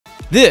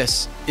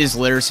This is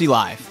Laricy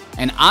Live,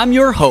 and I'm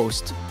your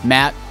host,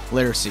 Matt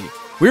Laricy.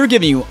 We're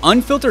giving you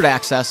unfiltered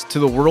access to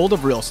the world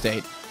of real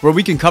estate, where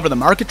we can cover the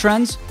market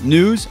trends,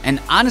 news,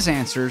 and honest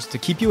answers to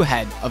keep you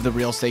ahead of the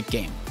real estate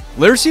game.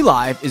 Laricy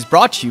Live is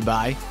brought to you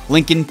by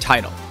Lincoln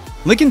Title.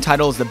 Lincoln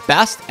Title is the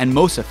best and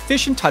most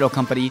efficient title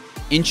company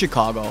in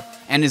Chicago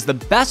and is the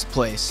best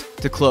place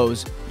to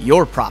close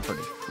your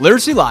property.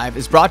 Laricy Live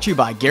is brought to you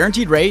by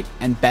Guaranteed Rate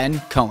and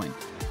Ben Cohen.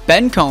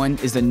 Ben Cohen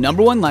is the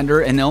 #1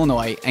 lender in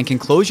Illinois and can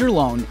close your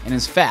loan in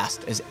as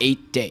fast as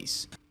 8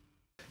 days.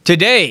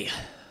 Today,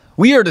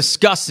 we are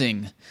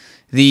discussing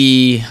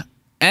the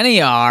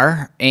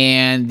N.A.R.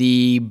 and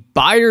the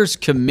Buyer's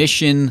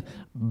Commission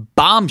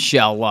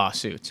Bombshell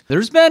lawsuit.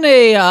 There's been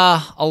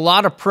a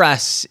lot of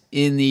press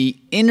in the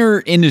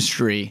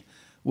industry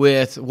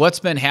with what's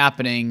been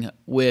happening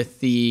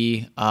with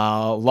the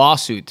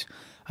lawsuit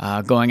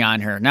going on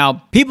here. Now,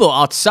 people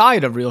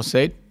outside of real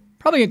estate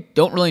probably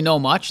don't really know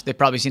much. They've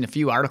probably seen a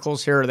few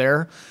articles here or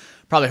there,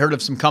 probably heard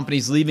of some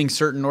companies leaving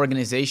certain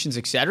organizations,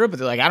 etc. But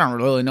they're like, I don't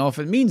really know if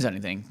it means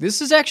anything.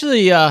 This is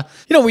actually,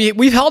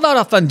 we've held out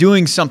off on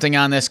doing something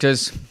on this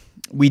because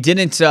we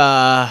didn't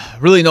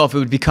really know if it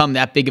would become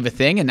that big of a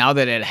thing. And now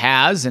that it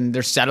has and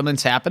there's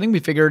settlements happening, we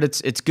figured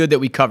it's good that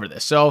we cover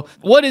this. So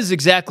what is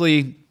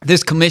exactly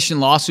this commission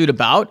lawsuit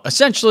about?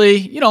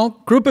 Essentially,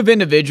 group of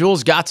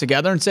individuals got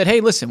together and said,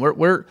 hey, listen,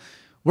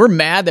 we're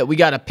mad that we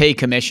got to pay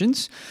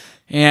commissions.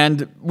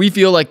 And we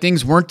feel like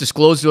things weren't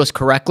disclosed to us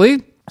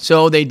correctly.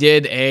 So they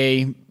did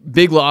a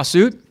big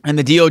lawsuit and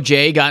the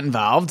DOJ got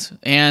involved.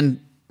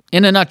 And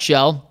in a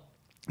nutshell,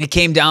 it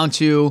came down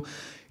to,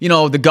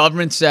 the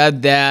government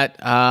said that,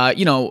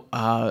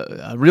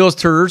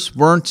 realtors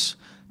weren't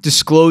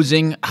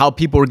disclosing how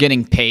people were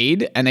getting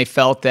paid. And they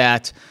felt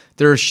that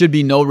there should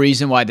be no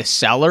reason why the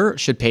seller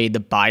should pay the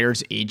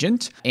buyer's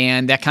agent.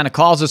 And that kind of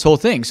caused this whole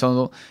thing.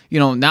 So,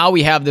 now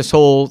we have this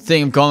whole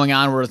thing going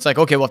on where it's like,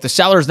 okay, well, if the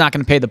seller is not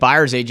going to pay the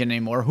buyer's agent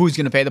anymore, who's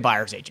going to pay the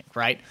buyer's agent,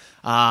 right?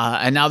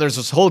 And now there's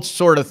this whole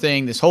sort of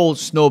thing, this whole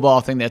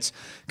snowball thing that's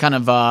kind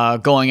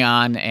of going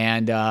on.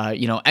 And,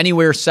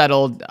 anywhere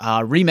settled,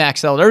 Remax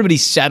settled,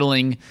 everybody's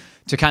settling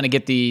to kind of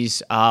get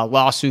these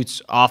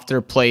lawsuits off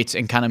their plates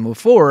and kind of move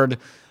forward.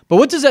 But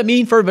what does that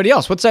mean for everybody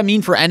else? What's that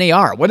mean for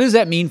N.A.R.? What does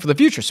that mean for the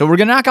future? So we're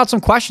going to knock out some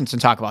questions and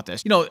talk about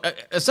this.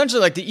 Essentially,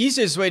 like the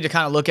easiest way to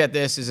kind of look at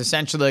this is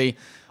essentially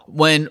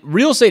when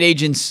real estate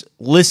agents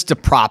list a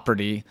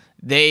property,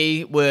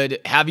 they would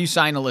have you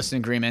sign a listing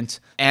agreement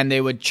and they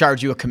would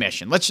charge you a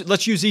commission.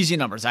 Let's use easy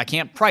numbers. I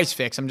can't price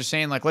fix. I'm just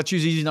saying let's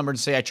use easy numbers and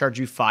say I charge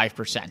you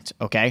 5%.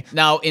 Okay.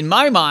 Now in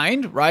my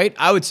mind, right,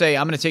 I would say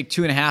I'm going to take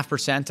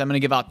 2.5%. I'm going to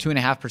give out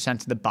 2.5%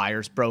 to the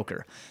buyer's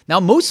broker.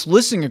 Now most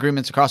listing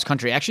agreements across the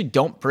country actually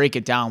don't break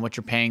it down what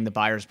you're paying the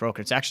buyer's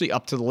broker. It's actually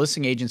up to the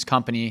listing agent's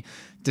company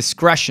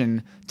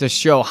discretion to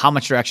show how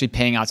much they're actually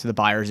paying out to the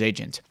buyer's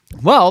agent.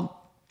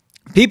 Well,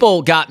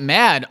 people got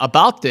mad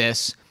about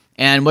this.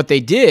 And what they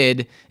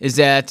did is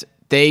that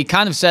they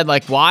kind of said,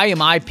 why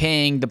am I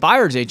paying the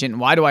buyer's agent?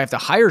 And why do I have to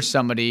hire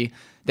somebody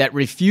that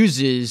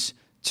refuses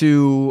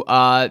to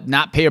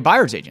not pay a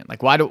buyer's agent?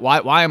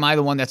 Why am I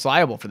the one that's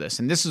liable for this?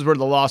 And this is where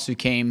the lawsuit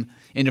came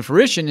into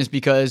fruition, is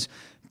because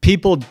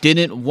people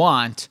didn't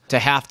want to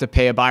have to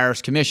pay a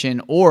buyer's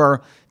commission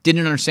or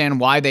didn't understand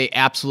why they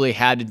absolutely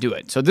had to do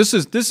it. So this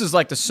is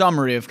like the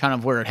summary of kind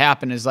of where it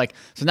happened is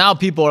so now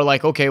people are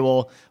like, okay,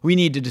 well, we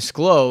need to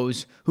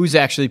disclose who's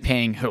actually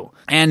paying who.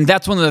 And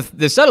that's one of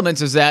the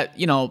settlements is that,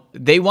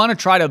 they want to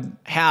try to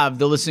have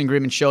the listing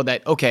agreement show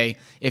that, okay,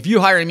 if you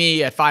hire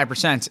me at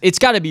 5%, it's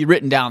got to be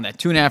written down that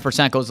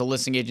 2.5% goes to the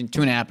listing agent,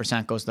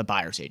 2.5% goes to the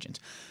buyer's agent.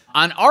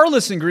 On our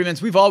listing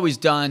agreements, we've always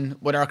done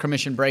what our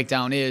commission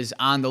breakdown is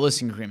on the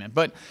listing agreement,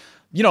 but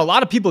a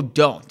lot of people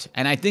don't.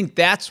 And I think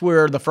that's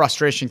where the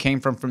frustration came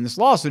from this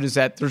lawsuit is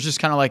that there's just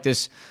kind of like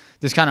this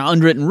kind of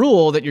unwritten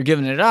rule that you're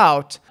giving it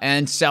out,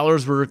 and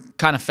sellers were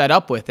kind of fed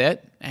up with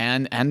it,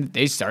 and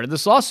they started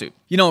this lawsuit.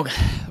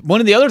 One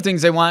of the other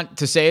things they want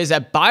to say is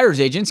that buyer's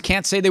agents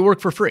can't say they work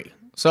for free.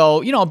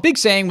 So, a big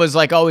saying was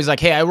always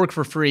hey, I work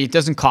for free. It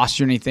doesn't cost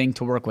you anything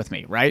to work with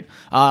me, right?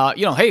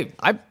 Hey,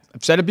 I've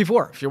said it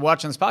before. If you're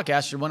watching this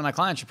podcast, you're one of my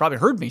clients, you probably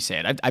heard me say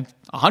it. I've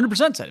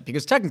 100% said it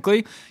because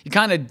technically you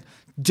kind of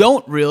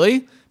don't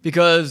really,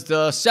 because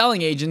the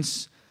selling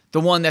agent's the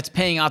one that's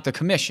paying out the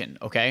commission,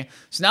 okay?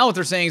 So now what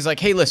they're saying is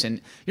hey,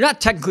 listen,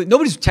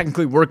 nobody's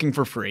technically working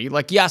for free.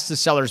 Yes, the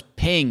seller's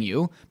paying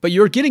you, but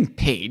you're getting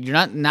paid.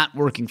 You're not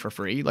working for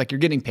free. You're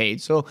getting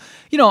paid. So,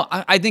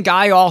 I think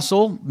I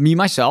also, me,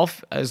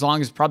 myself, as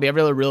long as probably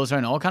every other realtor I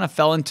know, kind of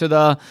fell into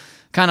the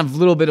kind of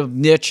little bit of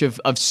niche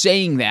of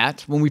saying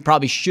that when we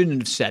probably shouldn't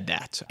have said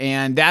that.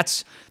 And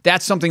that's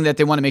something that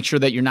they want to make sure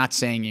that you're not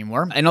saying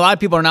anymore. And a lot of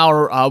people are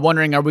now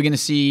wondering, are we going to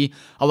see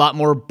a lot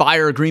more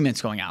buyer agreements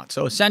going out?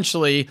 So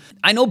essentially,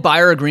 I know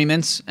buyer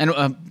agreements,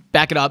 and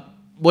back it up,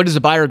 what is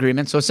a buyer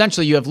agreement? So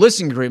essentially you have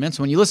listing agreements.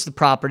 When you list the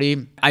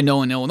property, I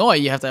know in Illinois,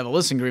 you have to have a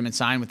listing agreement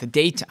signed with a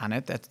date on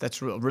it.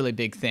 That's a really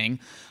big thing.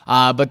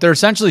 But they're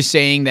essentially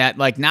saying that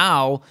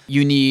now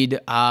you need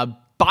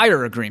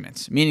buyer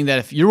agreements, meaning that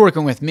if you're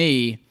working with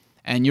me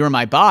and you're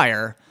my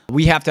buyer,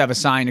 we have to have a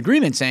signed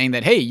agreement saying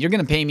that, hey, you're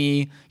going to pay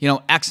me,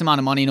 X amount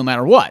of money no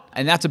matter what.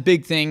 And that's a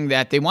big thing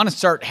that they want to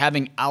start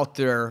having out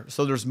there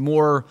so there's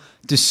more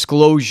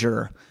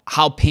disclosure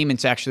how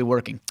payments actually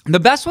working. The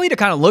best way to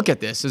kind of look at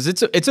this is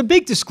it's a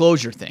big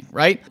disclosure thing,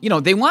 right?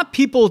 They want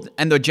people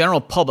and the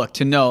general public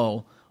to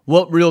know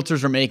what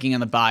realtors are making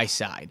on the buy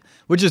side,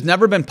 which has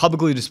never been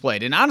publicly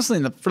displayed. And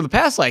honestly, for the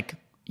past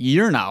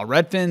year now,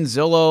 Redfin,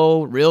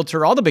 Zillow,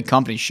 Realtor, all the big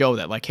companies show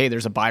that hey,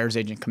 there's a buyer's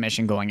agent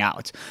commission going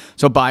out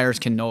so buyers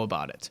can know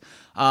about it.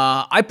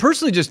 I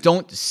personally just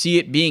don't see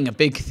it being a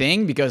big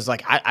thing because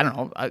I don't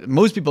know,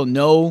 most people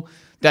know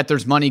that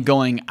there's money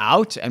going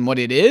out and what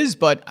it is,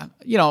 but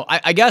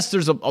I guess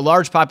there's a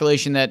large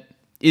population that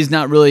is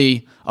not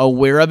really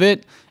aware of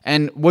it.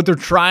 And what they're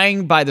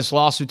trying by this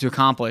lawsuit to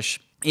accomplish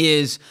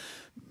is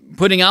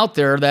putting out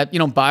there that,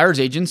 buyer's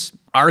agents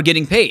are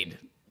getting paid,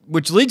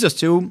 which leads us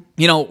to,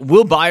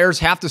 will buyers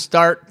have to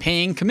start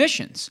paying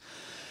commissions?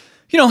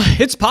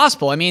 It's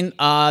possible. I mean,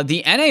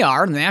 the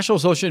N.A.R, the National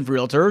Association of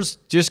Realtors,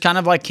 just kind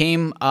of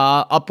came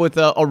up with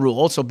a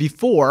rule. So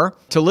before,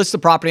 to list the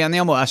property on the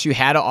MLS, you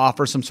had to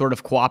offer some sort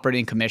of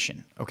cooperating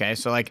commission. Okay,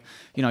 so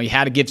you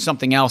had to give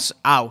something else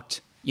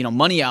out,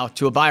 money out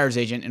to a buyer's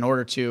agent in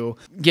order to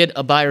get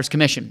a buyer's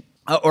commission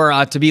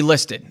or to be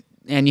listed,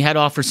 and you had to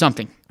offer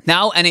something.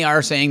 Now N.A.R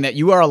is saying that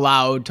you are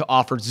allowed to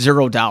offer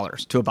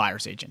 $0 to a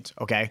buyer's agent,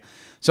 okay?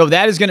 So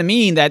that is going to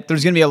mean that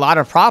there's going to be a lot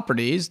of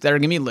properties that are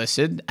going to be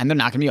listed and they're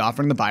not going to be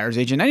offering the buyer's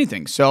agent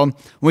anything. So when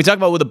we talk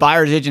about will the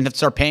buyer's agent have to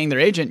start paying their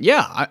agent,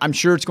 yeah, I'm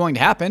sure it's going to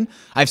happen.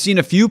 I've seen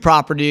a few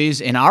properties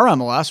in our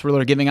MLS where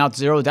they're giving out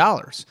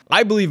 $0.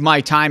 I believe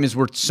my time is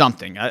worth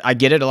something. I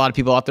get it. A lot of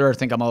people out there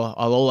think I'm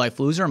a low-life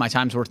loser and my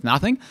time's worth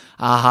nothing.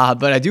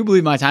 But I do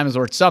believe my time is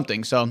worth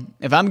something. So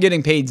if I'm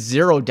getting paid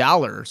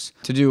 $0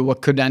 to do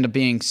what could end up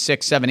being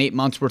 6, 7, 8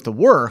 months worth of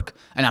work,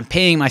 and I'm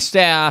paying my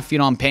staff,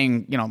 I'm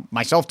paying,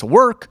 myself to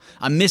work,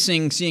 I'm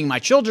missing seeing my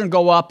children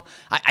go up.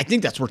 I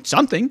think that's worth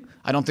something.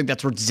 I don't think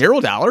that's worth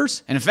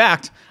 $0. And in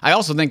fact, I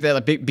also think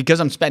that because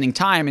I'm spending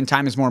time, and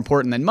time is more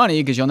important than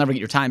money because you'll never get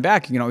your time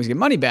back. You can always get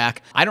money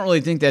back. I don't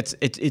really think that's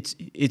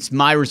it's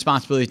my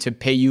responsibility to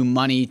pay you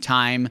money,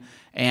 time,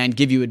 and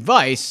give you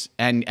advice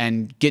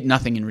and get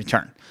nothing in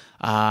return.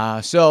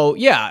 So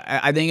yeah,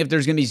 I think if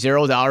there's going to be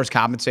 $0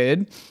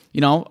 compensated,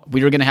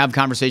 we are going to have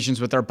conversations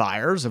with our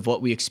buyers of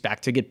what we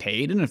expect to get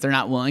paid. And if they're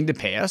not willing to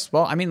pay us,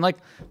 well,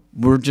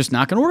 we're just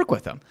not going to work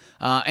with them.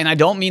 And I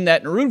don't mean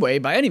that in a rude way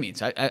by any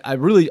means.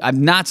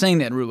 I'm not saying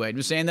that in a rude way. I'm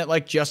just saying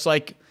that just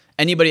like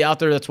anybody out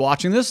there that's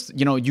watching this,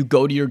 you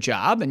go to your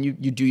job and you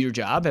do your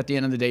job. At the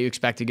end of the day, you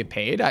expect to get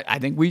paid. I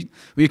think we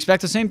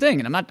expect the same thing.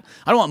 And I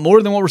don't want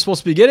more than what we're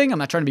supposed to be getting. I'm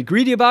not trying to be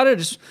greedy about it. I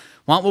just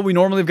want what we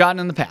normally have gotten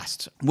in the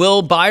past.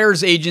 Will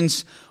buyer's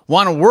agents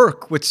want to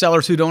work with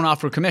sellers who don't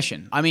offer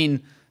commission?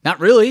 Not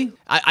really.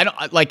 I don't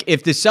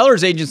if the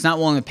seller's agent's not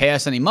willing to pay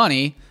us any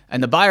money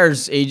and our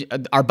buyers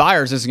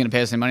isn't going to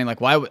pay us any money.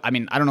 Why? I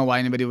don't know why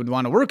anybody would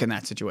want to work in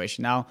that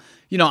situation. Now,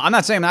 I'm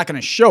not saying I'm not going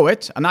to show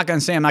it. I'm not going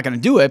to say I'm not going to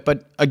do it.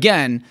 But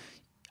again,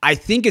 I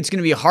think it's going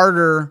to be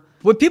harder.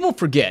 What people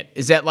forget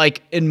is that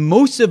in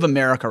most of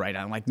America right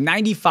now,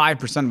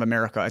 95% of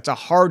America, it's a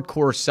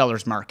hardcore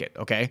seller's market,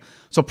 okay?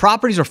 So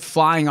properties are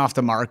flying off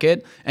the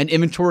market and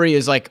inventory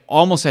is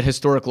almost at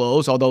historic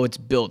lows, although it's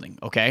building,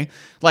 okay?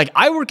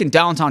 I work in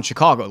downtown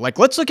Chicago.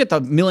 Let's look at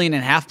the $1.5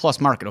 million plus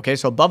market, okay?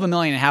 So above $1.5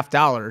 million,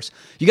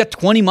 you got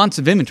 20 months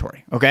of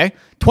inventory, okay?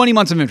 20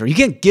 months of inventory. You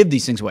can't give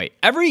these things away.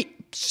 Every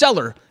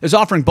seller is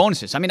offering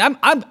bonuses.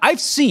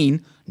 I've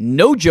seen,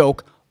 no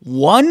joke,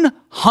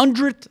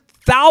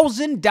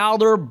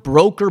 $100,000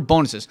 broker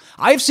bonuses.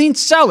 I have seen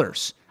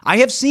sellers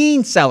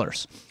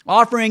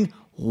offering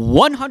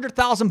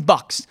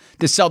 $100,000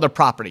 to sell their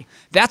property.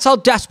 That's how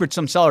desperate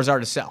some sellers are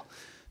to sell.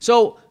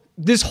 So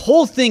this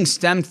whole thing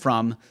stemmed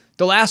from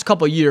the last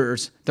couple of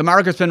years. The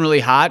market's been really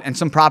hot and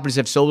some properties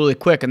have sold really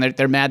quick and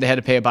they're mad they had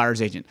to pay a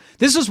buyer's agent.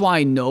 This is why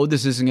I know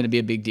this isn't going to be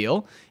a big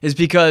deal, is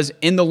because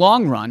in the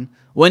long run,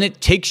 when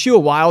it takes you a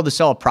while to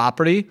sell a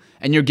property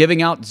and you're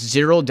giving out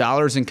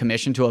 $0 in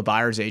commission to a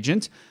buyer's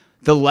agent,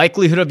 the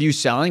likelihood of you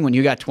selling when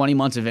you got 20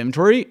 months of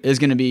inventory is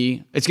going to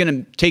be, it's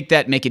going to take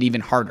that, make it even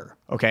harder,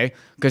 okay?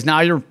 Because now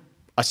you're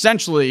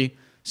essentially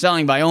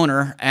selling by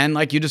owner and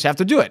you just have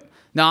to do it.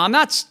 Now, I'm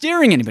not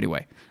steering anybody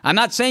away. I'm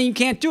not saying you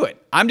can't do it.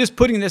 I'm just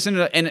putting this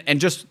and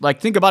just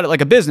think about it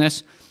like a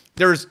business.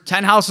 There's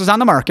 10 houses on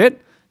the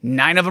market.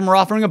 9 of them are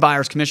offering a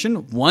buyer's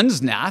commission.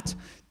 One's not.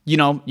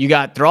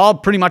 They're all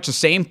pretty much the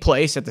same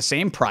place at the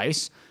same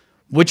price.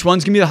 Which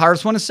one's going to be the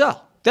hardest one to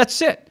sell?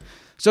 That's it.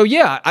 So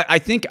yeah, I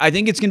think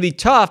it's going to be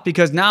tough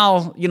because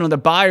now, the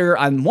buyer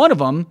on one of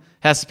them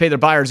has to pay their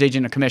buyer's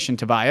agent a commission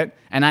to buy it.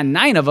 And on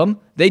 9 of them,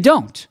 they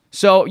don't.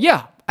 So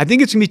yeah, I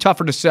think it's going to be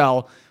tougher to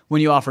sell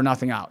when you offer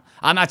nothing out.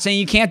 I'm not saying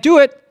you can't do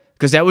it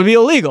because that would be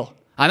illegal.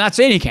 I'm not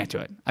saying you can't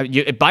do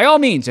it. By all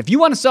means, if you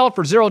want to sell it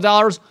for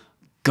 $0,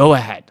 go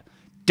ahead.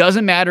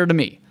 Doesn't matter to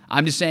me.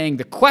 I'm just saying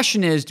the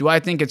question is, do I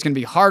think it's going to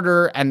be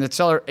harder and the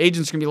seller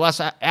agents going to be less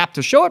apt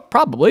to show it?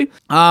 Probably.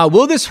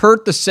 Will this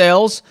hurt the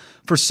sales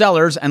for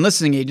sellers and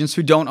listing agents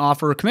who don't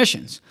offer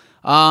commissions?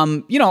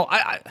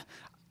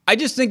 I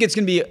just think it's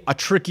going to be a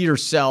trickier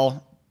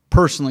sell,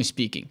 personally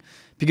speaking,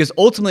 because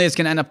ultimately it's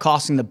going to end up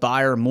costing the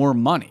buyer more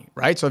money,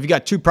 right? So if you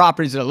got two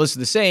properties that are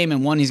listed the same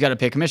and one he's got to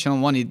pay commission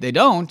and one they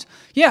don't,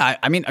 yeah,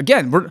 I mean,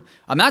 again,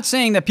 I'm not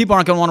saying that people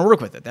aren't going to want to work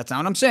with it. That's not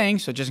what I'm saying.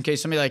 So just in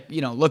case somebody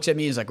looks at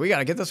me and is like, we got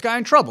to get this guy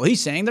in trouble.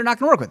 He's saying they're not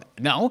going to work with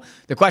it. No,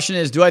 the question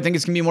is, do I think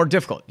it's going to be more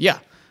difficult? Yeah.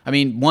 I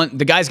mean,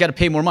 the guy's got to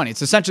pay more money.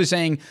 It's essentially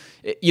saying,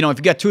 if you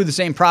got two of the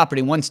same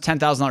property, one's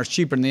 $10,000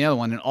 cheaper than the other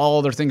one, and all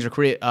other things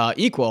are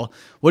equal,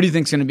 what do you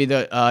think is going to be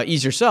the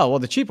easier sell? Well,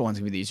 the cheaper one's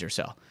going to be the easier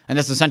sell. And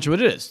that's essentially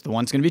what it is. The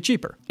one's going to be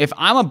cheaper. If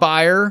I'm a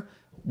buyer,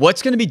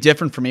 what's going to be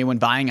different for me when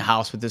buying a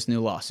house with this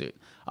new lawsuit?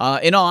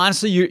 In all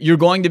honesty, you're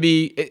going to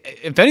be,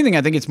 if anything,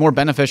 I think it's more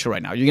beneficial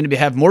right now. You're going to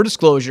have more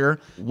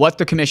disclosure, what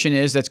the commission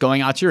is that's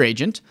going out to your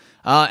agent.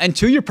 And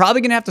two, you're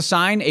probably going to have to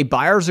sign a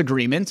buyer's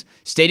agreement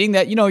stating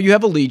that, you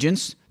have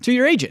allegiance to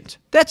your agent.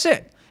 That's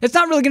it. It's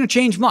not really going to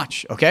change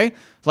much, okay?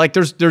 Like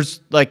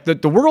there's like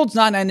the world's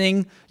not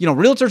ending.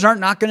 Realtors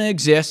aren't not going to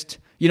exist.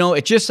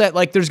 It's just that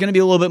there's going to be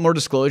a little bit more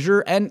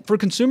disclosure. And for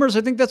consumers,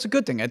 I think that's a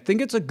good thing. I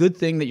think it's a good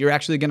thing that you're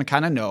actually going to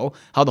kind of know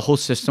how the whole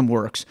system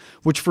works,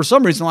 which for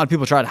some reason, a lot of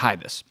people try to hide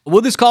this.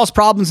 Will this cause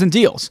problems in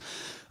deals?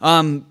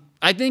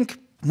 I think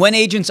when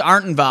agents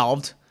aren't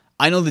involved,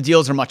 I know the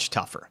deals are much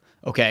tougher.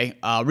 Okay.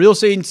 Real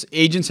estate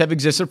agents have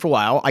existed for a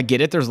while. I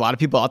get it. There's a lot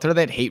of people out there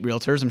that hate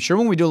realtors. I'm sure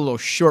when we do a little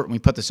short, when we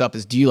put this up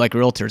is, do you like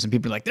realtors? And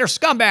people are like, they're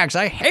scumbags.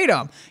 I hate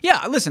them.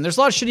 Yeah. Listen, there's a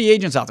lot of shitty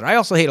agents out there. I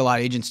also hate a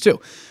lot of agents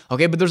too.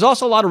 Okay. But there's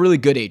also a lot of really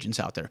good agents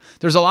out there.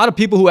 There's a lot of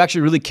people who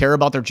actually really care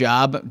about their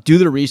job, do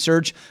their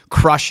research,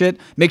 crush it,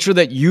 make sure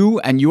that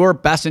you and your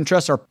best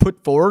interests are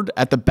put forward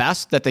at the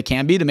best that they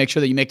can be to make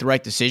sure that you make the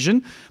right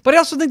decision. But I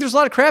also think there's a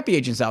lot of crappy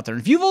agents out there.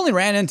 And if you've only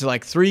ran into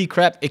 3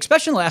 crap,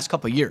 especially in the last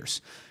couple of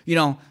years,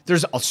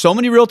 there's so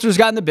many realtors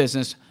got in the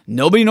business.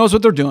 Nobody knows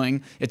what they're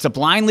doing. It's a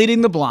blind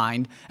leading the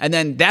blind. And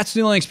then that's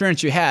the only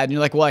experience you had. And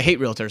you're like, well, I hate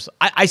realtors.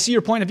 I see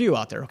your point of view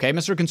out there. Okay,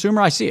 Mr.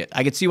 Consumer, I see it.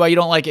 I can see why you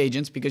don't like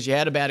agents because you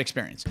had a bad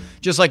experience.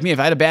 Just like me, if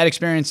I had a bad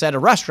experience at a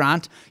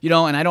restaurant,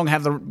 and I don't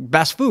have the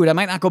best food, I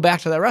might not go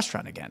back to that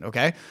restaurant again.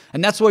 Okay.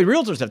 And that's the way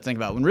realtors have to think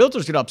about it. When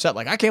realtors get upset,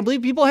 I can't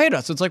believe people hate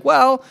us. It's like,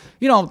 well,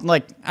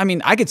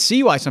 I could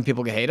see why some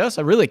people hate us.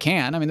 I really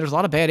can. There's a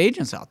lot of bad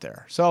agents out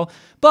there. So,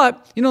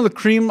 but the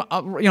cream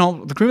of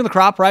the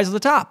crop rises to the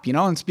top,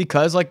 and it's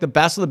because the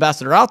best of the best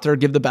that are out there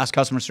give the best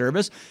customer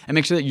service and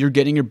make sure that you're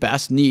getting your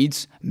best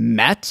needs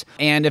met.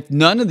 And if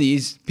none of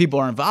these people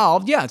are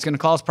involved, yeah, it's going to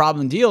cause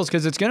problem in deals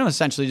because it's going to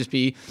essentially just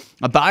be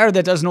a buyer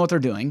that doesn't know what they're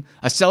doing,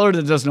 a seller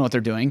that doesn't know what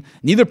they're doing.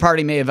 Neither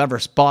party may have ever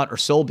bought or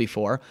sold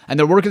before, and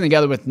they're working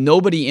together with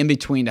nobody in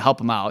between to help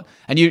them out.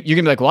 And you're going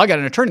to be like, well, I got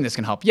an attorney that's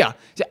going to help. Yeah.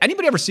 Does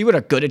anybody ever see what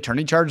a good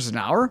attorney charges an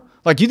hour?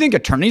 You think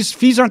attorneys'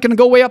 fees aren't going to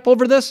go way up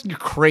over this? You're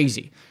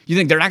crazy. You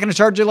think they're not going to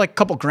charge you a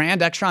couple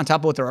grand extra on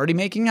top of what they're already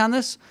making on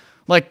this?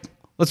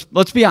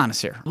 Let's be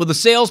honest here. Will the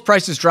sales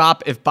prices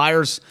drop if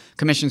buyers'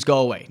 commissions go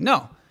away?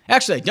 No,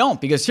 actually they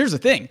don't, because here's the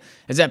thing,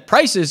 is that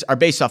prices are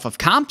based off of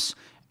comps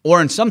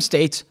or in some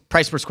states,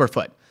 price per square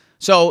foot.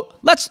 So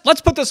let's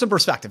put this in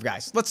perspective,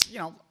 guys. Let's,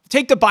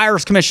 take the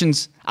buyer's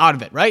commissions out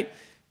of it, right?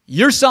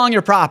 You're selling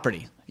your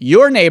property.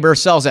 Your neighbor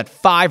sells at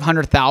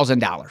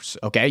 $500,000,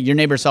 okay? Your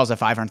neighbor sells at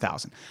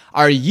 $500,000.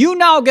 Are you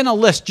now going to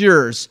list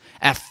yours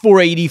at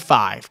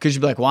 $485,000? Because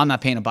you'd be like, well, I'm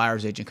not paying a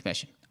buyer's agent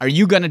commission. Are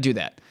you going to do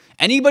that?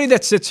 Anybody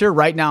that sits here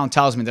right now and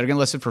tells me they're going to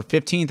list it for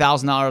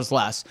 $15,000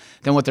 less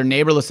than what their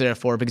neighbor listed it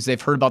for because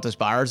they've heard about this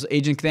buyer's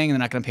agent thing and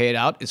they're not going to pay it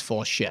out is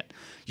full of shit.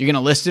 You're going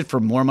to list it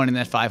for more money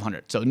than that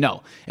 $500,000. So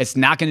no, it's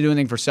not going to do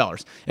anything for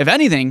sellers. If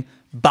anything,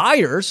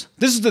 buyers,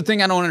 this is the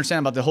thing I don't understand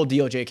about the whole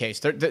DOJ case.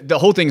 The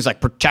whole thing is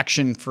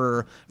protection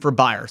for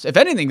buyers. If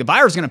anything, the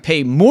buyer is going to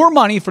pay more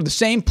money for the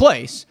same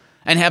place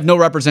and have no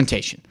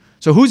representation.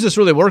 So who's this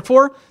really work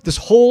for? This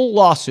whole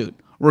lawsuit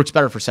works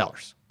better for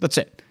sellers. That's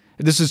it.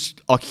 This is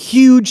a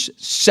huge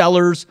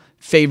seller's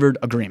favored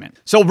agreement.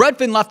 So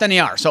Redfin left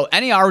N.A.R. So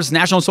N.A.R. is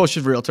National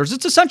Association of Realtors.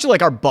 It's essentially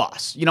like our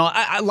boss.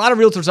 A lot of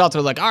realtors out there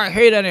are like, I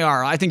hate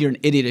N.A.R. I think you're an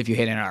idiot if you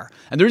hate N.A.R.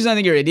 And the reason I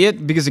think you're an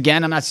idiot, because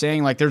again, I'm not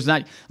saying there's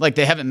not,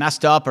 they haven't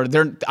messed up or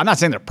I'm not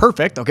saying they're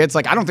perfect. Okay. It's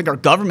I don't think our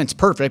government's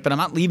perfect, but I'm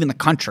not leaving the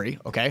country.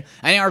 Okay.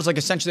 N.A.R. is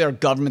essentially our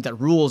government that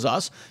rules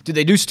us. Do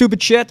they do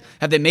stupid shit?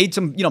 Have they made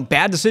some,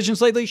 bad decisions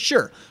lately?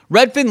 Sure.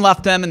 Redfin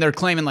left them and they're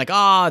claiming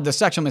the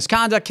sexual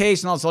misconduct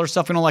case and all this other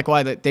stuff. We don't like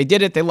why they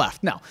did it. They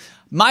left. No.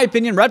 My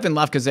opinion, Redfin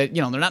left because they're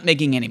not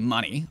making any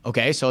money.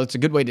 Okay, so it's a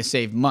good way to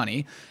save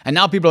money. And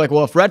now people are like,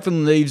 well, if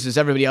Redfin leaves, is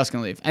everybody else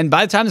going to leave? And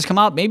by the time this come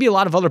out, maybe a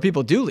lot of other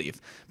people do leave.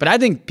 But I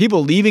think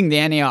people leaving the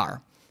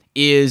N.A.R.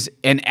 is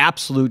an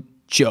absolute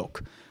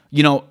joke.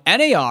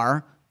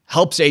 N.A.R.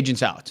 helps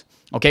agents out.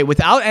 Okay,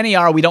 without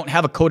N.A.R., we don't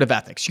have a code of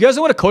ethics. You guys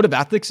know what a code of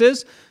ethics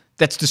is?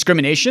 that's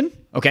discrimination.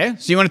 Okay.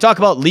 So you want to talk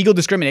about legal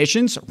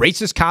discriminations,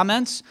 racist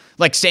comments,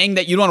 like saying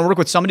that you don't want to work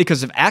with somebody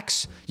because of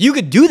X. You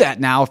could do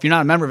that now if you're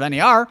not a member of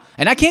N.A.R.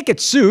 and I can't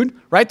get sued,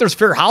 right? There's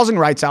fair housing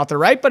rights out there,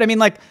 right? But I mean,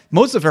 like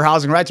most of the fair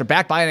housing rights are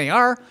backed by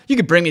N.A.R. You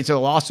could bring me to a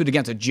lawsuit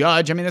against a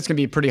judge. I mean, that's going to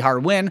be a pretty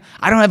hard win.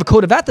 I don't have a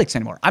code of ethics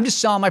anymore. I'm just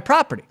selling my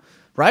property,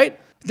 right?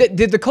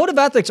 The code of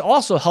ethics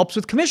also helps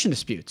with commission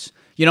disputes.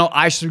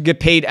 I should get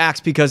paid X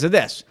because of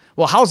this.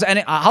 Well,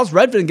 how's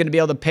riveting going to be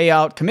able to pay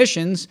out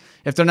commissions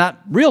if they're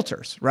not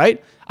realtors,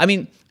 right? I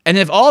mean, and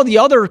if all the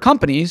other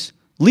companies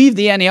leave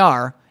the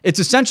N.A.R., it's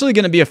essentially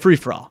going to be a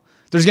free-for-all.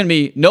 There's going to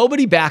be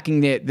nobody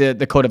backing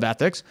the code of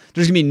ethics.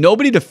 There's going to be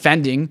nobody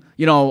defending,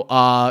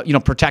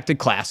 protected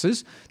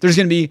classes. There's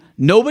going to be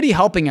nobody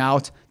helping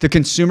out the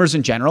consumers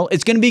in general.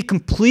 It's going to be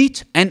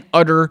complete and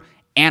utter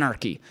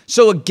anarchy.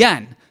 So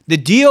again, the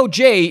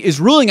DOJ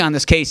is ruling on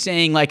this case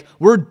saying, like,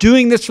 we're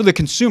doing this for the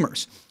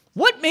consumers.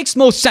 What makes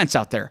most sense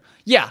out there?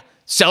 Yeah,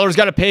 sellers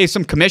got to pay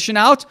some commission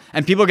out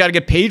and people got to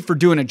get paid for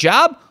doing a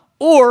job,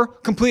 or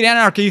complete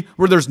anarchy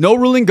where there's no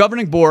ruling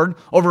governing board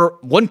over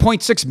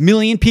 1.6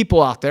 million people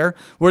out there,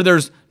 where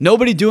there's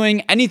nobody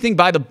doing anything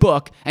by the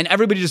book and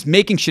everybody just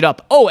making shit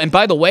up. Oh, and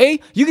by the way,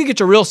 you can get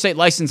your real estate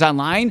license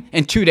online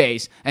in 2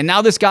 days. And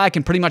now this guy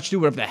can pretty much do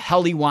whatever the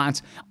hell he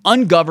wants,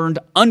 ungoverned,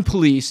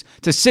 unpoliced,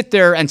 to sit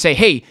there and say,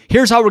 hey,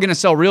 here's how we're going to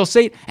sell real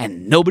estate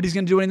and nobody's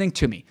going to do anything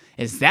to me.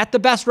 Is that the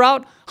best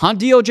route? Huh,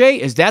 DOJ?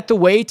 Is that the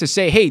way to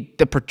say, hey,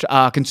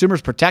 the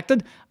consumer's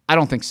protected? I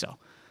don't think so.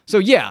 So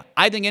yeah,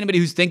 I think anybody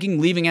who's thinking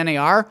leaving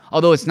N.A.R.,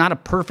 although it's not a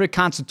perfect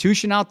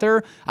constitution out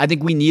there, I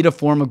think we need a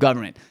form of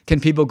government. Can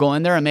people go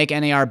in there and make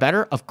N.A.R.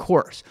 better? Of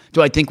course.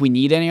 Do I think we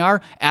need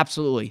N.A.R.?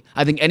 Absolutely.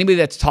 I think anybody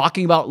that's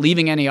talking about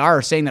leaving N.A.R.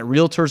 or saying that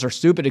realtors are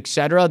stupid,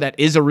 etc., that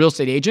is a real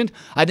estate agent,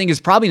 I think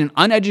is probably an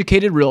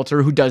uneducated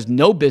realtor who does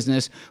no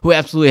business, who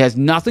absolutely has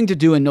nothing to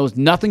do and knows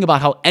nothing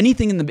about how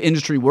anything in the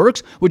industry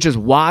works, which is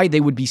why they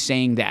would be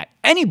saying that.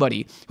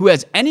 Anybody who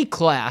has any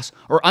class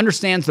or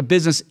understands the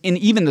business in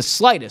even the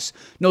slightest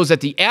knows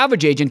that the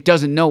average agent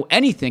doesn't know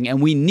anything, and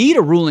we need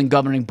a ruling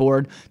governing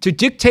board to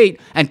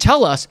dictate and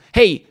tell us,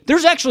 hey,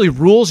 there's actually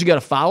rules you got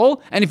to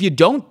follow, and if you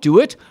don't do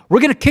it, we're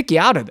going to kick you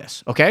out of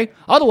this, okay?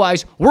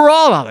 Otherwise, we're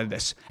all out of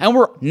this, and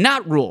we're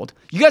not ruled.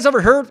 You guys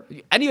ever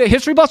heard any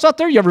history buffs out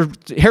there? You ever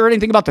hear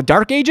anything about the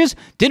Dark Ages?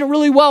 Didn't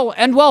really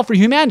end well for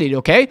humanity,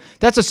 okay?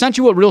 That's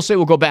essentially what real estate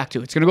will go back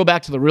to. It's going to go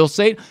back to the real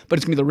estate, but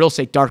it's going to be the real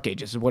estate Dark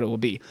Ages is what it will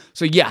be.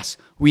 So yes,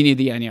 we need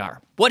the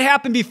N.A.R. What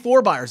happened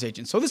before buyer's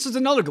agents? So this is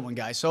another good one,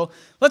 guys. So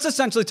let's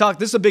essentially talk,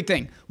 this is a big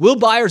thing. Will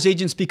buyer's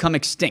agents become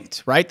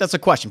extinct, right? That's a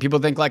question. People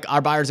think like,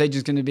 are buyer's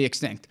agents going to be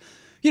extinct?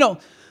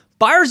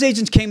 Buyer's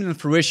agents came into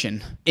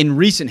fruition in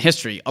recent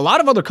history. A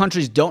lot of other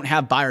countries don't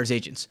have buyer's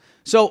agents.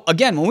 So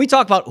again, when we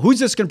talk about who's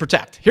this going to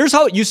protect, here's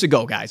how it used to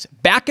go, guys.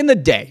 Back in the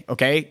day,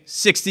 okay,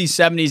 60s,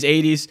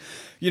 70s,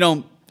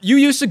 80s, you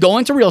used to go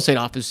into a real estate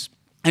office.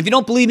 And if you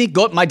don't believe me,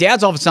 go to my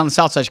dad's office on the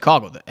south side of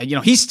Chicago.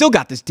 He's still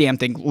got this damn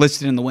thing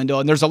listed in the window.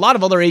 And there's a lot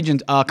of other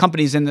agent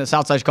companies in the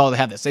south side of Chicago that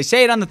have this. They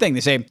say it on the thing. They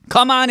say,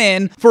 come on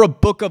in for a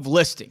book of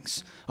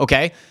listings,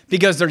 okay?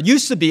 Because there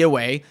used to be a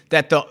way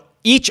that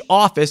each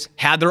office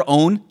had their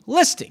own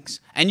listings,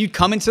 and you'd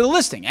come into the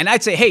listing and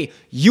I'd say, hey,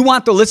 you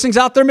want the listings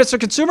out there, Mr.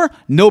 Consumer?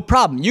 No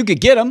problem. You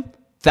could get them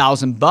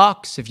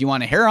 $1,000 if you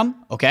want to hear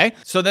them. Okay.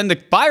 So then the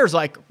buyer's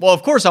like, well,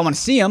 of course I want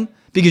to see them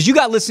because you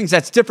got listings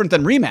that's different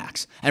than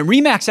RE/MAX, and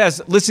RE/MAX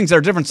has listings that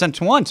are different than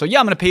one. So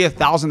yeah, I'm going to pay you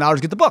 $1,000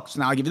 to get the book.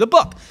 So now I give you the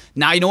book.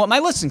 Now you know what my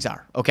listings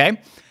are. Okay.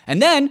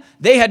 And then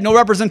they had no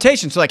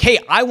representation. So like, hey,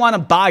 I want to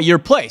buy your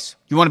place.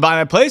 You want to buy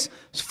my place?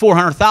 It's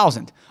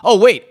 $400,000. Oh,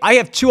 wait, I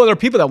have 2 other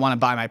people that want to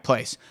buy my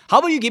place. How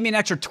about you give me an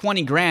extra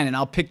 20 grand and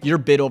I'll pick your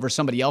bid over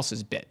somebody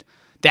else's bid?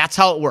 That's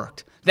how it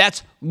worked.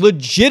 That's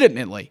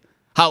legitimately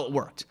how it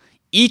worked.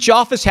 Each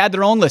office had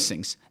their own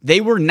listings. They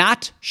were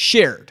not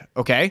shared,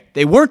 okay?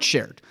 They weren't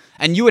shared.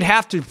 And you would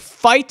have to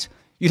fight.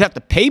 You'd have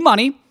to pay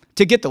money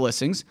to get the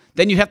listings.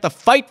 Then you'd have to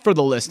fight for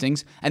the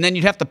listings. And then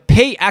you'd have to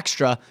pay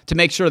extra to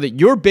make sure that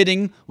your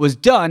bidding was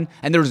done.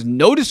 And there was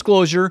no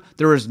disclosure.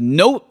 There was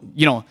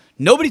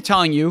nobody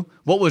telling you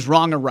what was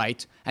wrong or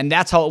right. And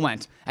that's how it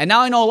went. And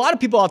now I know a lot of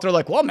people out there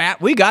like, well,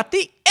 Matt, we got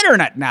the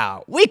internet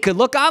now. We could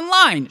look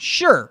online.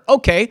 Sure.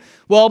 Okay.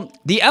 Well,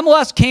 the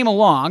MLS came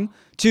along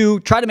to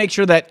try to make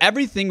sure that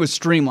everything was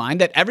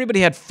streamlined, that everybody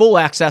had full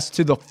access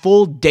to the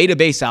full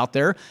database out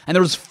there, and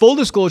there was full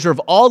disclosure of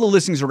all the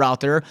listings that were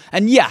out there.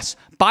 And yes,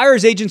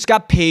 buyer's agents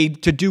got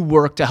paid to do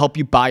work to help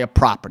you buy a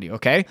property,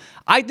 okay?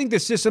 I think the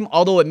system,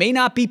 although it may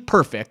not be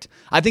perfect,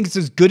 I think it's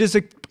as good as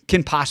it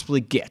can possibly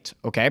get,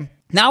 okay?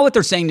 Now what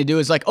they're saying to do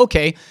is like,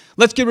 okay,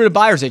 let's get rid of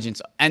buyer's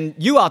agents. And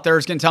you out there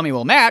is going to tell me,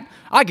 well, Matt,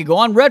 I could go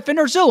on Redfin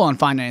or Zillow and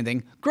find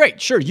anything. Great,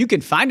 sure, you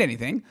can find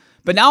anything.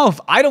 But now if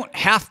I don't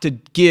have to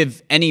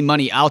give any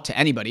money out to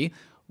anybody,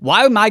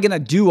 why am I going to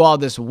do all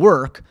this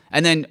work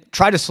and then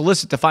try to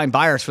solicit to find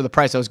buyers for the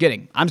price I was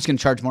getting? I'm just going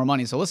to charge more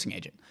money as a listing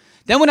agent.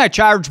 Then when I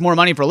charge more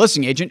money for a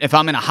listing agent, if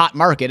I'm in a hot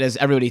market, as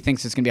everybody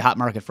thinks it's going to be a hot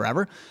market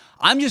forever,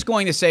 I'm just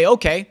going to say,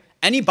 okay,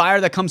 any buyer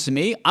that comes to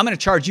me, I'm going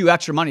to charge you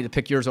extra money to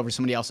pick yours over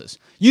somebody else's.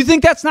 You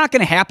think that's not going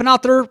to happen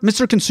out there,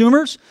 Mr.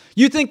 Consumers?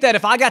 You think that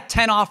if I got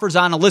 10 offers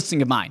on a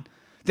listing of mine,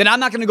 then I'm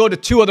not going to go to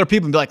 2 other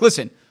people and be like,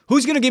 listen,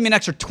 who's going to give me an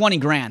extra 20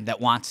 grand that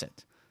wants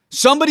it?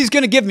 Somebody's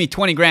going to give me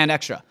 20 grand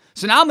extra.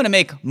 So now I'm going to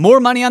make more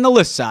money on the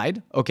list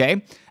side,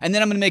 okay? And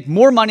then I'm going to make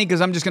more money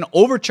because I'm just going to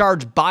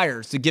overcharge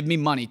buyers to give me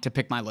money to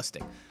pick my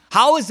listing.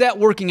 How is that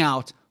working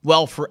out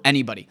well for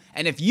anybody?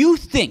 And if you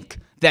think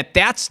that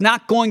that's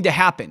not going to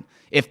happen,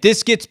 if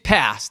this gets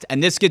passed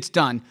and this gets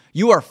done,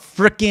 you are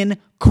freaking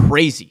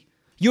crazy.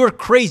 You are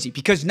crazy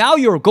because now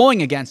you're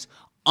going against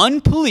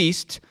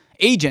unpoliced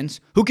agents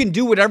who can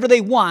do whatever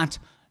they want,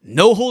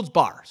 no holds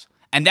bars.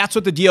 And that's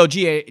what the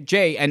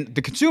DOJ and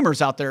the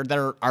consumers out there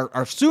that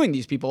are suing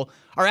these people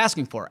are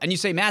asking for. And you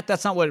say, Matt,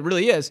 that's not what it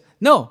really is.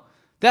 No,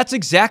 that's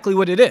exactly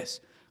what it is.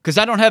 Because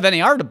I don't have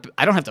N.A.R.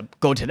 I don't have to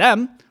go to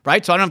them,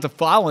 right? So I don't have to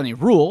follow any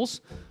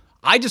rules.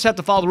 I just have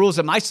to follow the rules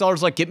that my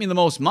sellers like, get me the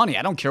most money.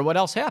 I don't care what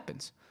else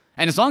happens.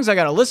 And as long as I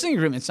got a listing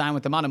agreement signed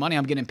with the amount of money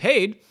I'm getting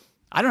paid,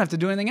 I don't have to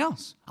do anything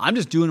else. I'm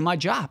just doing my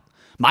job.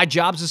 My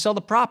job is to sell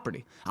the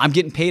property. I'm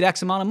getting paid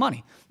X amount of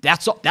money.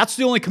 That's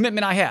the only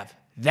commitment I have.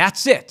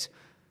 That's it.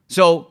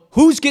 So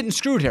who's getting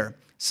screwed here?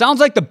 Sounds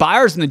like the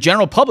buyers and the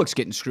general public's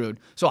getting screwed.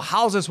 So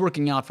how's this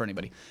working out for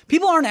anybody?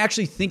 People aren't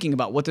actually thinking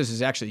about what this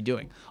is actually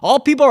doing. All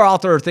people are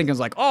out there thinking is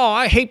like, oh,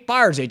 I hate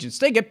buyer's agents.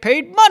 They get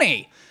paid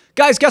money.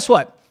 Guys, guess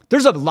what?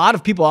 There's a lot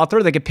of people out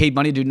there that get paid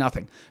money to do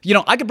nothing. You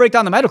know, I could break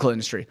down the medical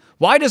industry.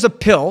 Why does a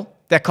pill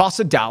that costs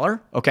 $1,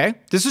 okay?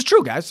 This is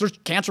true, guys. There's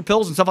cancer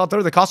pills and stuff out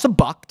there that cost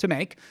 $1 to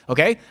make,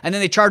 okay? And then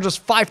they charge us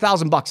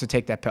 $5,000 to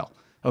take that pill,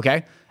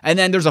 okay? And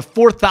then there's a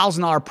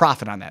 $4,000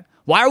 profit on that.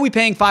 Why are we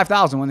paying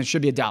 $5,000 when it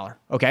should be $1,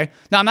 okay?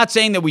 Now, I'm not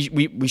saying that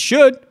we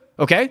should,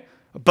 okay?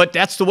 But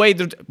that's the way,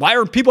 why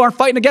are people aren't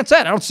fighting against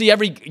that? I don't see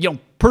every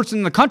person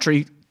in the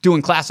country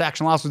doing class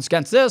action lawsuits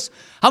against this.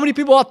 How many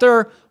people out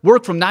there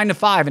work from 9 to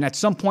 5 and at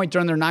some point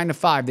during their 9 to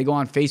 5, they go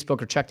on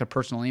Facebook or check their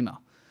personal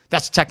email?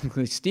 That's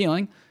technically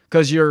stealing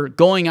because you're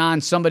going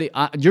on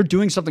you're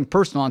doing something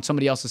personal on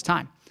somebody else's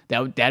time.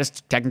 That is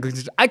technically,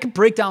 I could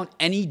break down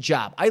any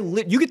job.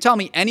 You could tell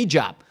me any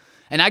job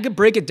and I could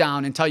break it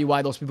down and tell you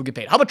why those people get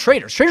paid. How about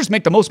traders? Traders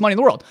make the most money in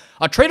the world.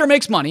 A trader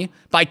makes money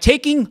by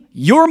taking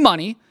your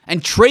money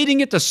and trading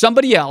it to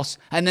somebody else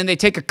and then they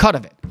take a cut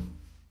of it.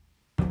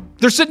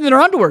 They're sitting in their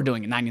underwear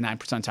doing it 99%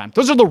 of the time.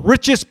 Those are the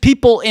richest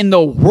people in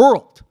the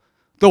world.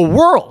 The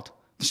world.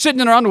 They're sitting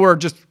in their underwear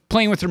just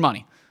playing with their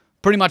money.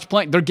 Pretty much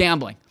playing. They're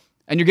gambling.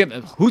 And you're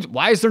giving,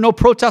 why is there no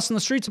protests in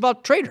the streets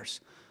about traders?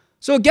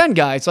 So again,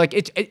 guys, like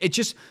it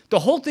just, the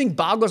whole thing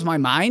boggles my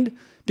mind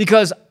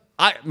because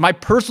my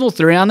personal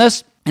theory on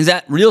this is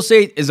that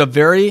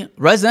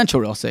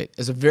residential real estate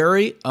is a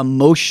very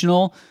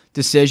emotional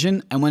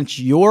decision. And when it's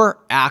your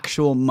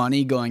actual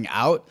money going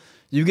out,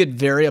 you get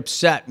very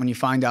upset when you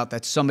find out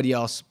that somebody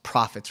else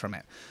profits from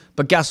it.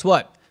 But guess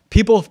what?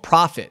 People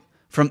profit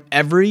from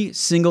every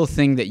single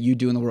thing that you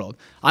do in the world.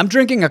 I'm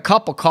drinking a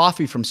cup of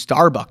coffee from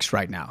Starbucks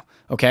right now,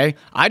 okay?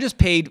 I just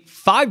paid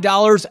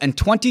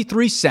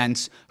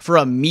 $5.23 for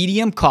a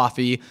medium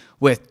coffee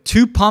with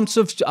 2 pumps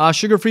of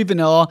sugar-free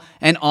vanilla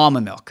and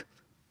almond milk.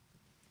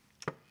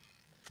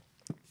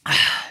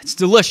 It's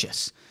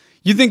delicious.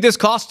 You think this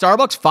costs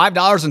Starbucks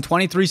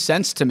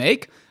 $5.23 to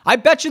make? I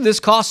bet you this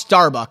costs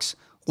Starbucks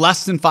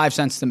less than 5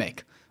 cents to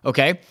make,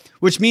 okay?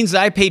 Which means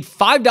that I paid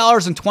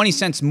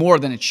 $5.20 more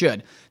than it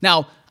should.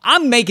 Now,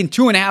 I'm making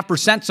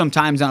 2.5%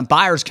 sometimes on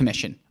buyer's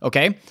commission,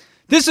 okay?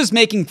 This is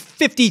making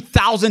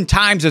 50,000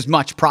 times as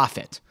much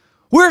profit.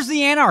 Where's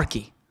the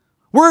anarchy?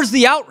 Where's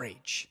the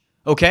outrage,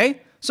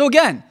 okay? So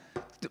again,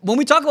 when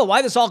we talk about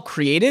why this all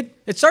created,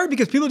 it started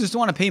because people just don't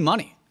want to pay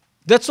money.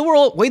 That's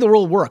the way the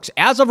world works.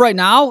 As of right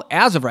now,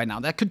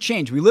 that could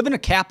change. We live in a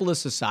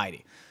capitalist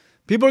society.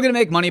 People are going to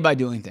make money by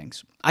doing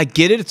things. I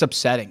get it. It's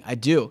upsetting. I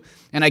do.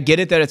 And I get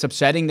it that it's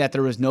upsetting that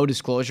there was no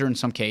disclosure in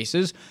some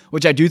cases,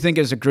 which I do think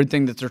is a good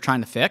thing that they're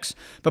trying to fix.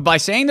 But by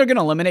saying they're going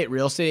to eliminate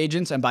real estate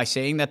agents and by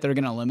saying that they're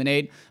going to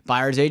eliminate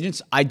buyer's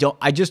agents, I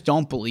just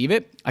don't believe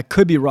it. I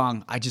could be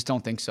wrong. I just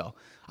don't think so.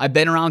 I've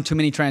been around too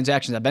many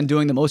transactions. I've been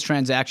doing the most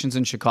transactions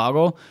in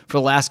Chicago for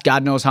the last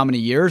God knows how many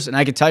years. And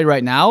I can tell you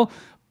right now,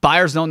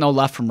 buyers don't know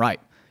left from right.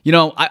 You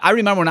know, I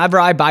remember whenever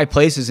I buy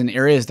places in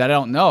areas that I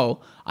don't know,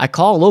 I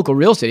call a local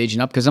real estate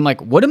agent up because I'm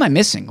like, what am I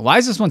missing? Why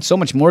is this one so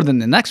much more than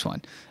the next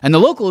one? And the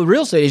local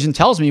real estate agent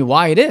tells me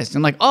why it is. And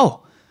I'm like,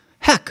 oh,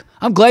 heck,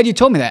 I'm glad you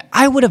told me that.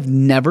 I would have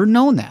never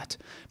known that.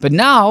 But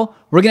now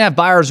we're going to have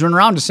buyers running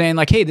around just saying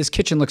like, hey, this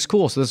kitchen looks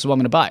cool, so this is what I'm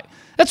going to buy.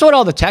 That's what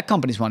all the tech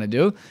companies want to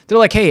do. They're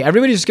like, hey,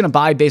 everybody's just going to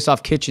buy based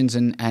off kitchens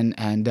and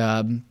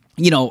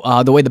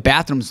the way the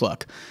bathrooms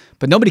look.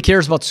 But nobody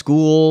cares about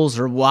schools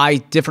or why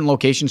different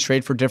locations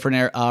trade for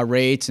different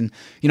rates and,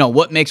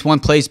 what makes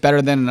one place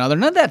better than another.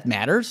 None of that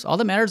matters. All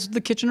that matters is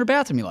the kitchen or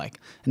bathroom you like.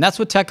 And that's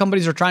what tech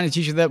companies are trying to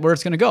teach you where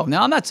it's going to go.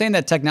 Now, I'm not saying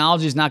that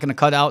technology is not going to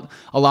cut out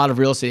a lot of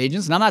real estate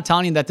agents. And I'm not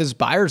telling you that this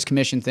buyer's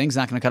commission thing is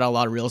not going to cut out a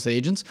lot of real estate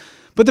agents.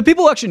 But the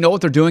people who actually know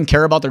what they're doing,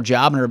 care about their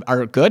job, and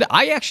are good,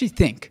 I actually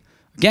think,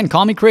 again,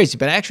 call me crazy,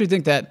 but I actually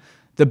think that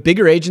the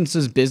bigger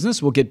agents'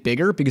 business will get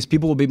bigger because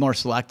people will be more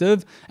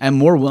selective and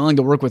more willing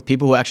to work with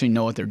people who actually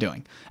know what they're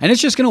doing. And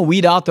it's just going to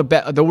weed out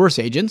the worst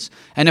agents.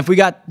 And if we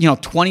got,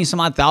 20 some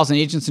odd thousand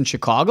agents in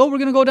Chicago, we're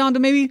going to go down to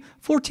maybe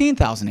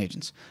 14,000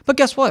 agents. But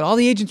guess what? All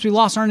the agents we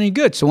lost aren't any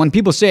good. So when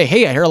people say,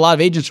 hey, I hear a lot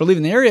of agents are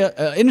leaving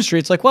the industry,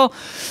 it's like, well,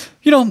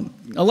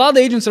 a lot of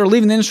the agents that are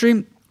leaving the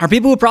industry are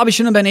people who probably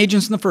shouldn't have been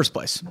agents in the first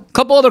place. A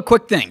couple other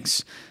quick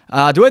things.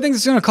 Do I think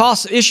it's going to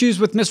cause issues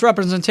with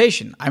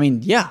misrepresentation? I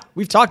mean, yeah,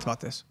 we've talked about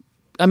this.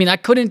 I mean, I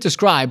couldn't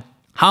describe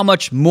how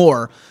much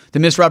more the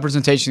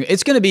misrepresentation.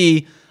 It's going to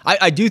be,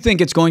 I do think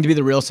it's going to be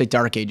the real estate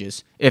dark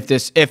ages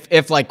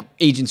if like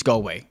agents go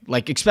away,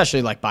 like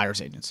especially like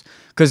buyer's agents.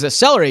 Because a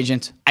seller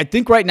agent, I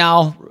think right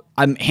now,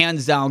 I'm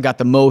hands down got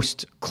the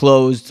most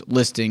closed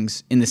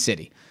listings in the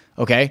city.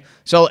 Okay.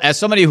 So as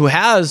somebody who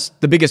has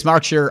the biggest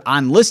market share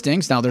on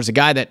listings, now there's a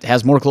guy that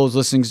has more closed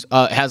listings,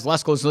 has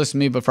less closed listings than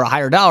me, but for a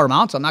higher dollar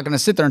amount. So I'm not going to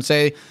sit there and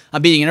say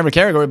I'm beating in every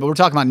category, but we're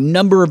talking about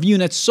number of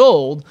units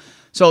sold.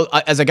 So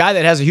as a guy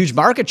that has a huge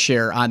market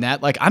share on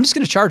that, like I'm just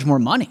going to charge more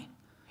money.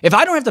 If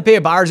I don't have to pay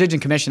a buyer's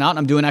agent commission out and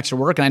I'm doing extra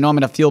work and I know I'm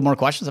going to field more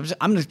questions,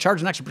 I'm going to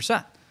charge an extra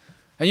 %.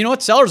 And you know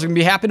what? Sellers are going to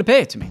be happy to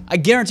pay it to me. I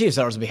guarantee you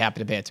sellers will be happy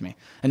to pay it to me.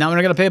 And now I'm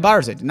going to pay a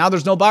buyer's agent. Now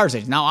there's no buyer's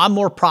agent. Now I'm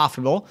more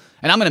profitable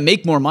and I'm going to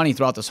make more money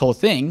throughout this whole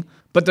thing,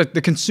 but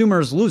the consumer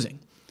is losing.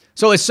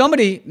 So as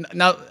somebody,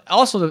 now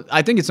also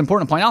I think it's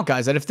important to point out,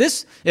 guys, that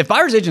if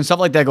buyer's agent and stuff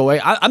like that go away,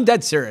 I'm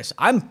dead serious.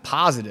 I'm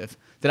positive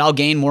that I'll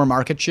gain more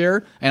market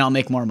share and I'll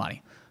make more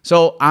money.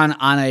 So on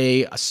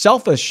a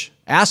selfish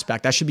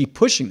aspect, I should be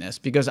pushing this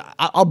because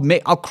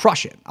I'll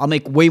crush it. I'll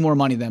make way more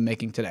money than I'm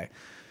making today.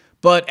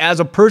 But as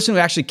a person who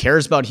actually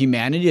cares about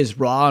humanity, as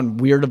raw and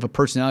weird of a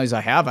personality as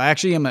I have, I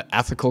actually am an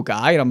ethical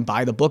guy and I'm a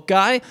by the book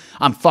guy.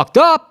 I'm fucked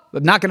up.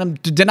 I'm not going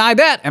to deny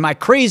that. Am I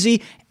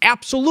crazy?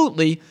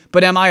 Absolutely.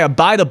 But am I a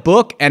by the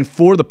book and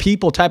for the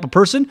people type of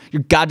person?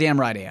 You're goddamn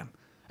right I am.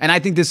 And I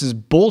think this is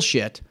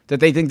bullshit that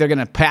they think they're going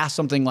to pass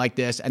something like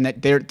this and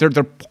that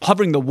they're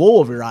hovering the wool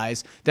over your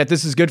eyes that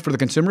this is good for the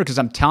consumer. Because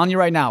I'm telling you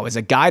right now, as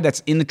a guy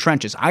that's in the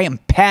trenches, I am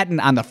patent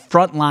on the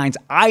front lines.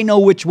 I know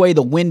which way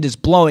the wind is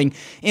blowing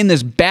in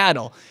this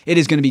battle. It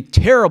is going to be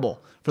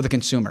terrible for the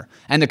consumer.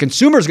 And the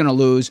consumer is going to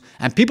lose.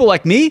 And people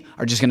like me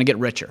are just going to get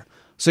richer.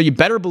 So you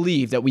better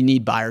believe that we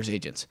need buyer's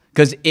agents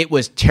because it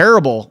was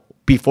terrible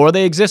before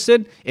they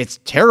existed. It's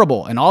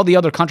terrible in all the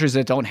other countries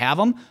that don't have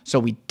them, so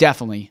we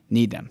definitely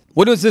need them.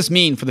 What does this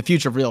mean for the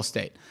future of real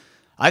estate?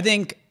 I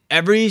think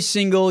every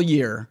single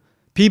year,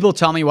 people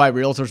tell me why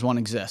realtors won't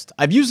exist.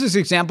 I've used this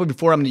example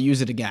before. I'm going to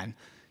use it again.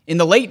 In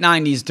the late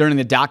 90s, during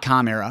the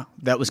dot-com era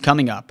that was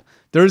coming up,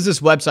 there was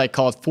this website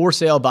called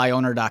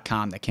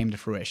forsalebuyowner.com that came to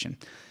fruition.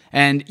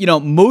 And,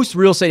 most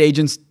real estate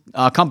agents,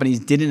 companies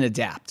didn't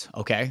adapt,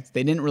 okay?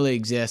 They didn't really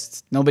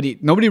exist. Nobody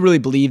really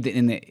believed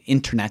in the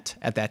internet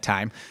at that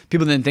time.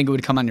 People didn't think it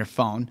would come on your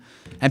phone.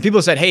 And people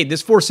said, hey,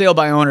 this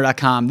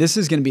forsalebuyowner.com, this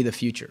is going to be the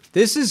future.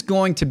 This is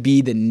going to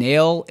be the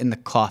nail in the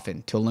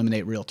coffin to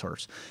eliminate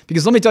realtors.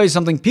 Because let me tell you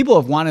something, people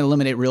have wanted to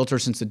eliminate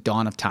realtors since the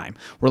dawn of time.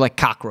 We're like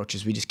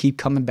cockroaches. We just keep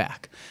coming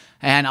back.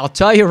 And I'll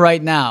tell you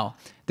right now,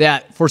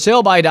 that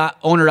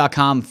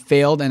forsalebuyowner.com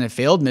failed, and it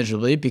failed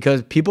miserably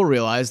because people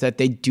realized that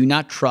they do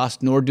not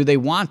trust nor do they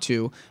want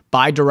to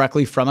buy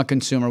directly from a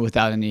consumer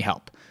without any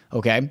help,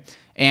 okay?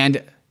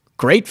 And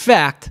great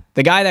fact,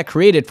 the guy that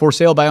created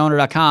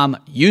forsalebuyowner.com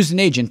used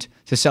an agent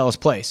to sell his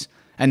place.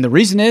 And the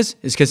reason is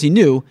because he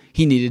knew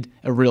he needed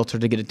a realtor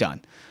to get it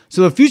done.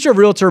 So the future of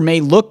realtor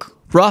may look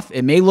rough.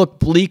 It may look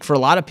bleak for a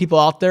lot of people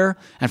out there.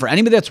 And for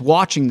anybody that's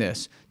watching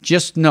this,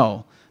 just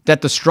know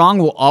that the strong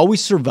will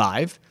always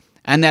survive.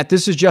 And that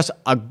this is just,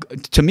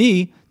 to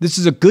me, this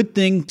is a good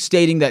thing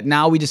stating that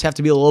now we just have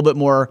to be a little bit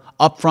more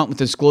upfront with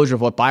disclosure of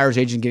what buyer's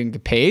agent getting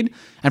paid.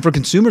 And for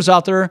consumers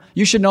out there,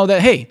 you should know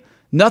that, hey,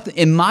 nothing,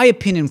 in my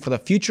opinion, for the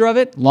future of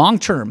it, long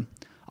term,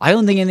 I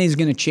don't think anything's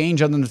going to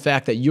change other than the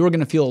fact that you're going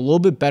to feel a little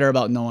bit better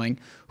about knowing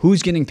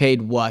who's getting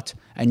paid what.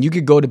 And you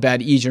could go to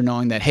bed easier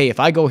knowing that, hey, if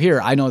I go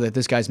here, I know that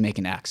this guy's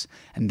making X.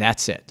 And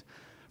that's it.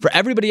 For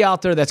everybody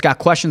out there that's got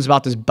questions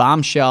about this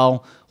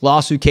Bombshell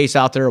lawsuit case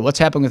out there, what's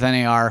happening with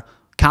N.A.R.,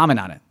 comment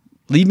on it.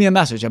 Leave me a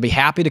message. I'll be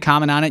happy to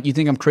comment on it. You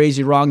think I'm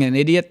crazy, wrong, and an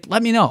idiot?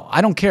 Let me know.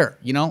 I don't care.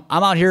 I'm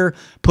out here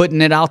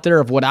putting it out there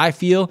of what I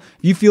feel.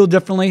 If you feel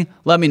differently,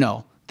 let me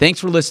know.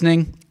 Thanks for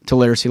listening to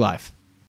Laricy Live.